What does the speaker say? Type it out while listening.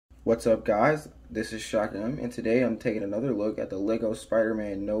What's up, guys? This is Shotgun, and today I'm taking another look at the LEGO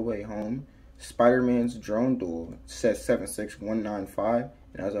Spider-Man No Way Home Spider-Man's Drone Duel, set 76195,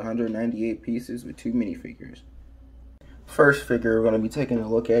 and has 198 pieces with 2 minifigures. First figure we're going to be taking a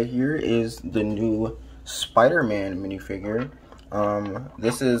look at here is the new Spider-Man minifigure.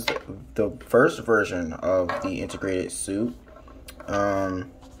 This is the first version of the integrated suit, and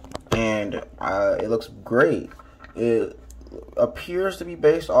it looks great. It appears to be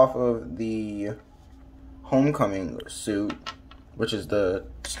based off of the Homecoming suit, which is the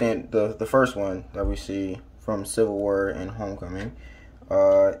first one that we see from Civil War and Homecoming,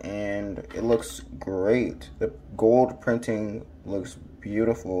 and it looks great. The gold printing looks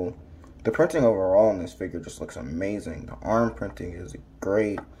beautiful. The printing overall in this figure just looks amazing. The arm printing is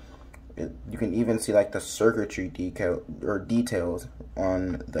great. You can even see like the circuitry details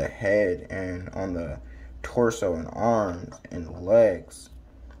on the head and on the torso and arms and legs.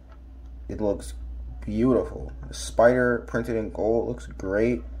 It looks beautiful. The spider printed in gold looks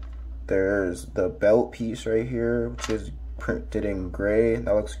great. There's the belt piece right here, which is printed in gray.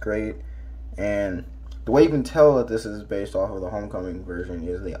 That looks great. And the way you can tell that this is based off of the Homecoming version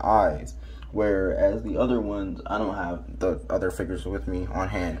is the eyes, whereas the other ones, I don't have the other figures with me on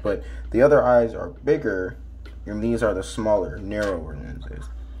hand, but the other eyes are bigger and these are the smaller, narrower lenses.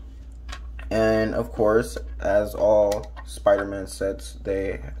 And of course, as all Spider-Man sets,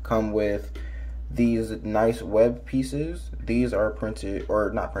 they come with these nice web pieces. These are printed,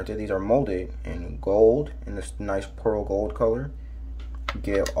 or not printed, these are molded in gold, in this nice pearl gold color. You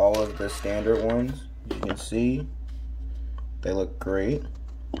get all of the standard ones. You can see they look great.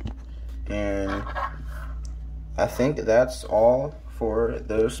 And I think that's all for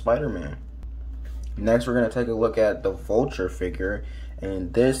the Spider-Man. Next, we're going to take a look at the Vulture figure.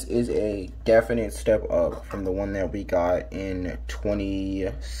 And this is a definite step up from the one that we got in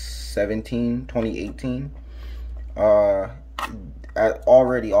 2018.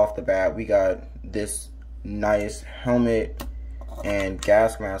 Already off the bat, we got this nice helmet and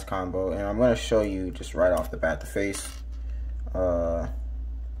gas mask combo. And I'm going to show you just right off the bat the face.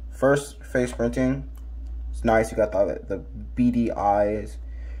 First, face printing. It's nice. You got the beady eyes.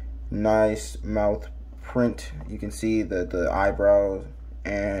 Nice mouth print. You can see the eyebrows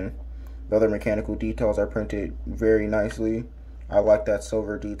and the other mechanical details are printed very nicely. I like that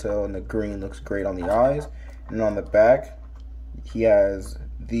silver detail, and the green looks great on the eyes. And on the back, he has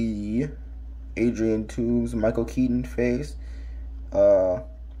the Adrian Toomes Michael Keaton face.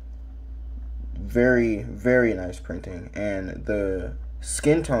 Very, very nice printing, and the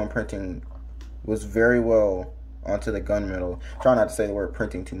skin tone printing was very well onto the gunmetal. Try not to say the word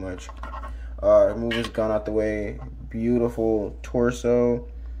printing too much. Move his gun out the way. Beautiful torso.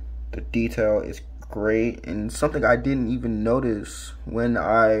 The detail is great, and something I didn't even notice when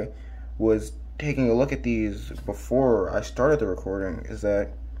I was taking a look at these before I started the recording is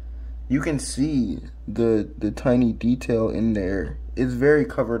that you can see the tiny detail in there. It's very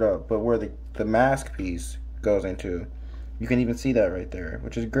covered up, but where the mask piece goes into, you can even see that right there,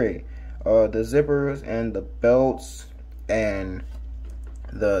 which is great. The zippers and the belts and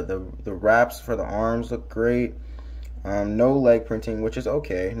the wraps for the arms look great. No leg printing, which is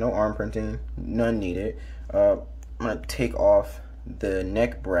okay. No arm printing, none needed. I'm gonna take off the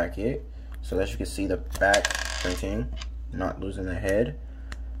neck bracket so that you can see the back printing, not losing the head.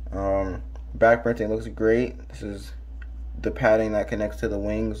 Back printing looks great. This is the padding that connects to the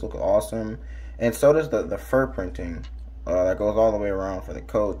wings, look awesome. And so does the fur printing that goes all the way around for the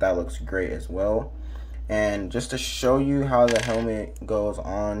coat. That looks great as well. And just to show you how the helmet goes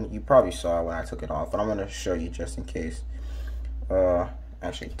on, you probably saw it when I took it off, but I'm going to show you just in case.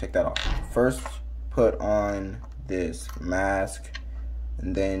 Actually, take that off. First, put on this mask,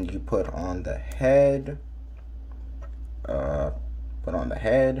 and then you put on the head. Put on the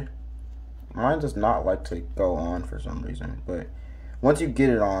head. Mine does not like to go on for some reason, but once you get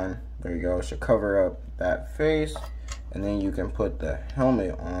it on, there you go. It should cover up that face, and then you can put the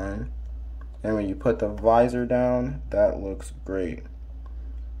helmet on. And when you put the visor down, that looks great.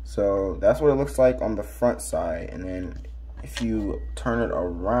 So that's what it looks like on the front side. And then if you turn it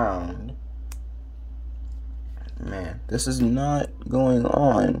around, man, this is not going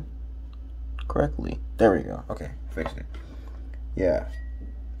on correctly. There we go. Okay, fixed it. Yeah.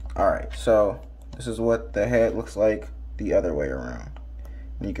 Alright, so this is what the head looks like the other way around.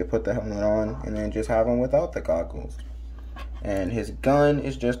 And you could put the helmet on and then just have him without the goggles. And his gun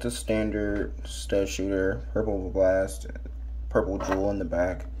is just a standard stud shooter, purple blast, purple jewel in the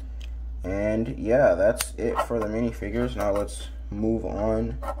back. And yeah, that's it for the minifigures. Now let's move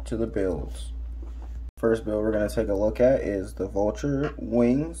on to the builds. First build we're going to take a look at is the Vulture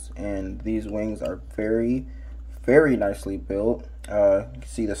wings, and these wings are very, very nicely built. You can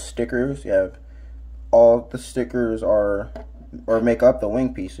see the stickers. You have all the stickers make up the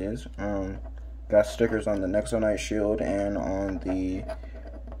wing pieces. Got stickers on the Nexonite shield and on the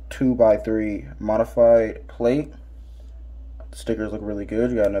 2x3 modified plate. Stickers look really good.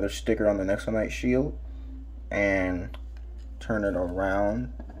 You got another sticker on the Nexonite shield, and turn it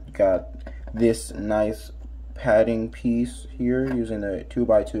around. You got this nice padding piece here using the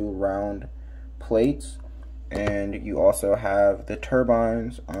 2x2 round plates, and you also have the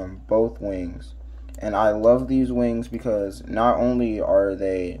turbines on both wings. And I love these wings because not only are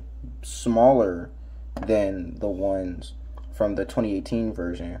they smaller than the ones from the 2018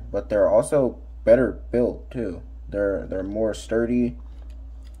 version, but they're also better built too. They're more sturdy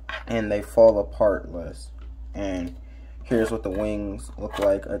and they fall apart less. And here's what the wings look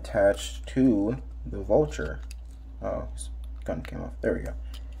like attached to the Vulture. Oh, this gun came off. There we go.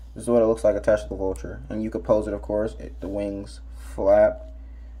 This is what it looks like attached to the Vulture. And you could pose it, of course. The wings flap,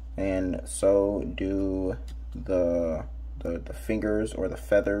 and so do the fingers or the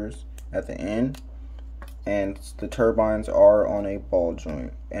feathers at the end. And the turbines are on a ball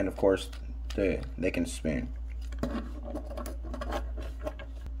joint. And of course, they can spin.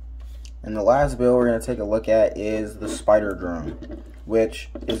 And the last build we're going to take a look at is the Spider Drone, which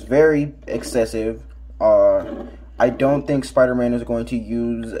is very excessive. I don't think Spider-Man is going to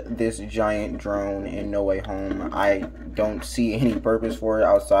use this giant drone in No Way Home. I don't see any purpose for it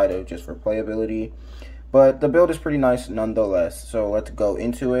outside of just for playability. But the build is pretty nice nonetheless. So let's go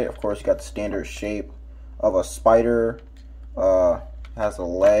into it. Of course, you got the standard shape of a spider. Has the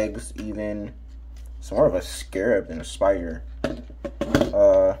legs even. It's more of a scarab than a spider.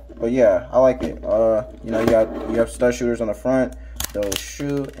 But yeah, I like it. You know, you have stud shooters on the front. Those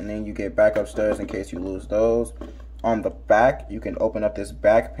shoot, and then you get backup studs in case you lose those. On the back, you can open up this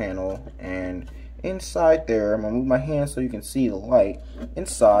back panel, and inside there, I'm gonna move my hand so you can see the light.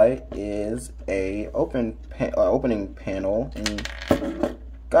 Inside is a opening panel, and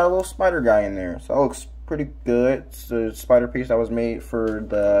got a little spider guy in there. So it looks pretty good. It's a spider piece that was made for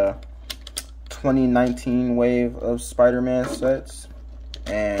the 2019 wave of Spider-Man sets,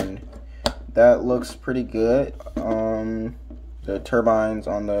 and that looks pretty good. The turbines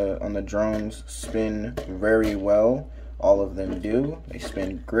on the drones spin very well. All of them do. They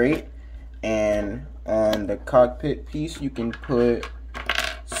spin great. And on the cockpit piece, you can put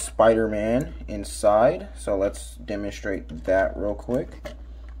Spider-Man inside. So let's demonstrate that real quick.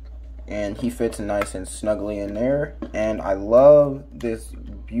 And he fits nice and snugly in there. And I love this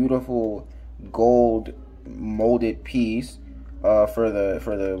beautiful gold molded piece for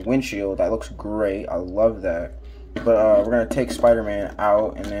the windshield. That looks great. I love that. But we're gonna take Spider-Man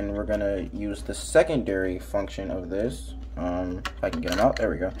out, and then we're gonna use the secondary function of this. If I can get him out, there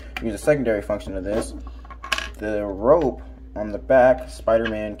we go. Use the secondary function of this. The rope on the back,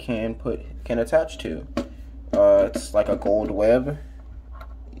 Spider-Man can attach to. It's like a gold web.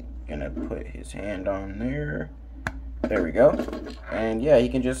 Gonna put his hand on there. There we go. And yeah, he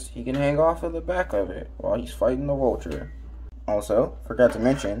can hang off of the back of it while he's fighting the Vulture. Also, forgot to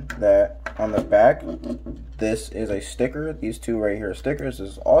mention that on the back, this is a sticker. These two right here are stickers.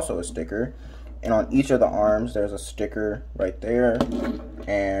 This is also a sticker. And on each of the arms, there's a sticker right there.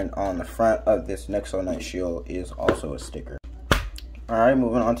 And on the front of this Nexonite shield is also a sticker. Alright,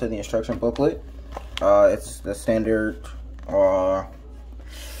 moving on to the instruction booklet. It's the standard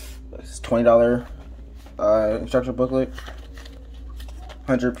it's $20 instruction booklet.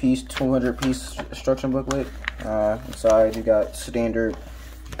 100-piece, 200-piece instruction booklet. Inside you got standard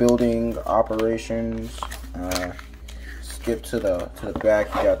building operations. Skip to the back,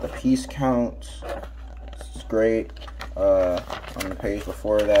 you got the piece counts. It's great. On the page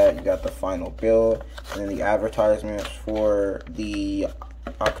before that, you got the final build, and then the advertisements for the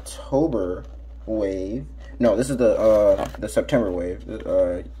October wave. No, this is the September wave.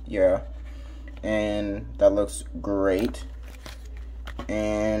 Yeah, and that looks great.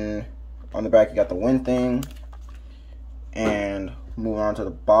 And on the back, you got the win thing. And moving on to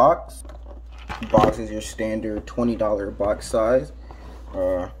the box. The box is your standard $20 box size.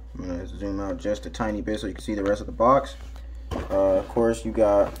 I'm gonna zoom out just a tiny bit so you can see the rest of the box. Of course, you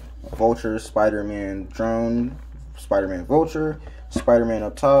got Vulture, Spider-Man drone, Spider-Man Vulture, Spider-Man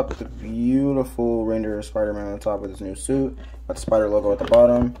up top, the beautiful render of Spider-Man on top with his new suit. Got the Spider logo at the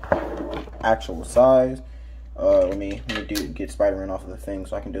bottom. Actual size. Let me get Spider-Man off of the thing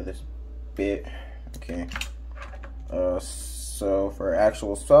so I can do this bit. Okay. So for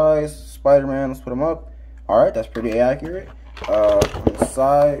actual size, Spider-Man, let's put him up. Alright, that's pretty accurate. On the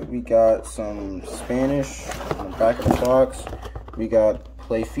side, we got some Spanish. On the back of the box, we got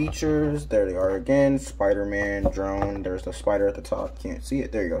play features. There they are again. Spider-Man, drone. There's the spider at the top. Can't see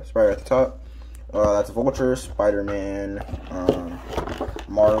it. There you go. Spider at the top. That's Vulture, Spider-Man,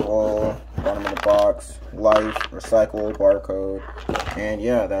 Marvel, bottom of the box, life, recycle, barcode, and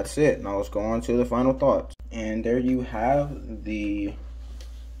yeah, that's it. Now let's go on to the final thoughts. And there you have the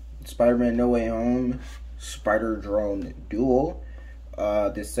Spider-Man No Way Home Spider Drone Duel.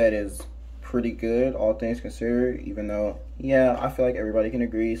 This set is pretty good, all things considered, even though, yeah, I feel like everybody can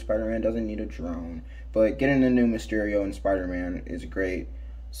agree Spider-Man doesn't need a drone. But getting the new Mysterio and Spider-Man is great.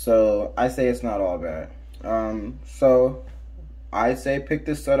 So I say it's not all bad. So I say pick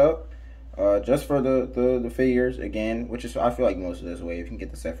this set up just for the figures again, which is, I feel like most of this way, if you can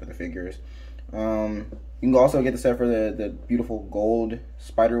get the set for the figures. You can also get the set for the beautiful gold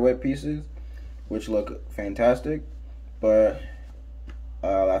spiderweb pieces, which look fantastic. But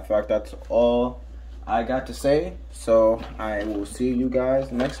I feel like that's all I got to say. So I will see you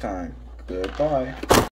guys next time. Goodbye.